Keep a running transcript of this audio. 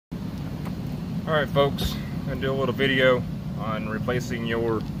Alright folks, I'm going to do a little video on replacing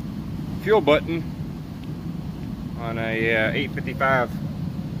your fuel button on a 855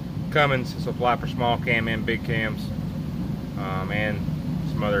 Cummins. This will apply for small cam and big cams, and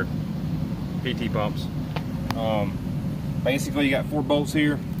some other PT pumps. Basically you got 4 bolts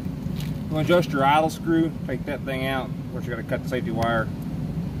here. You want to adjust your idle screw, take that thing out. Of course you got to cut the safety wire,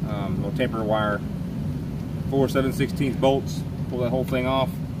 little taper wire, 4 7/16 bolts, pull that whole thing off,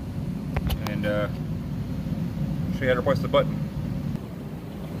 and show you how to replace the button.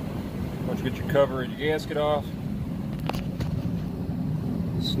 Once you get your cover and your gasket off,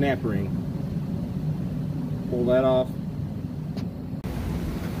 snap ring, pull that off.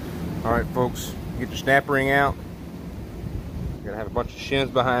 Alright folks, get your snap ring out. You're going to have a bunch of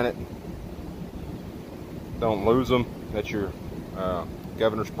shims behind it. Don't lose them. That's your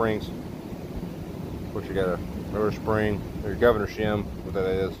governor springs. Of course you got a rotor spring, or your governor shim, what that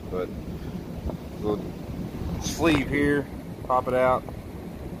is, but little sleeve here, pop it out.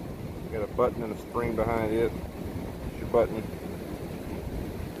 You got a button and a spring behind it. It's your button.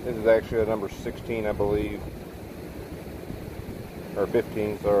 This is actually a number 16, I believe, or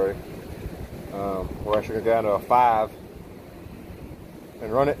 15, sorry. We're actually going to go down to a 5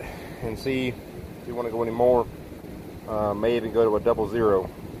 and run it and see if you want to go any more. May even go to a 00.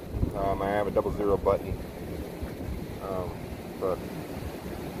 I have a 00 button, but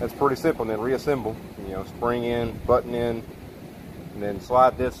that's pretty simple. And then reassemble, spring in, button in, and then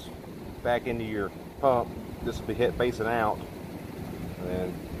slide this back into your pump. This will be facing out, and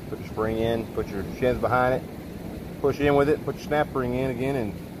then put your spring in, put your shims behind it, push in with it, put your snap ring in again,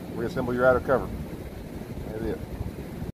 and reassemble your outer cover. That's it.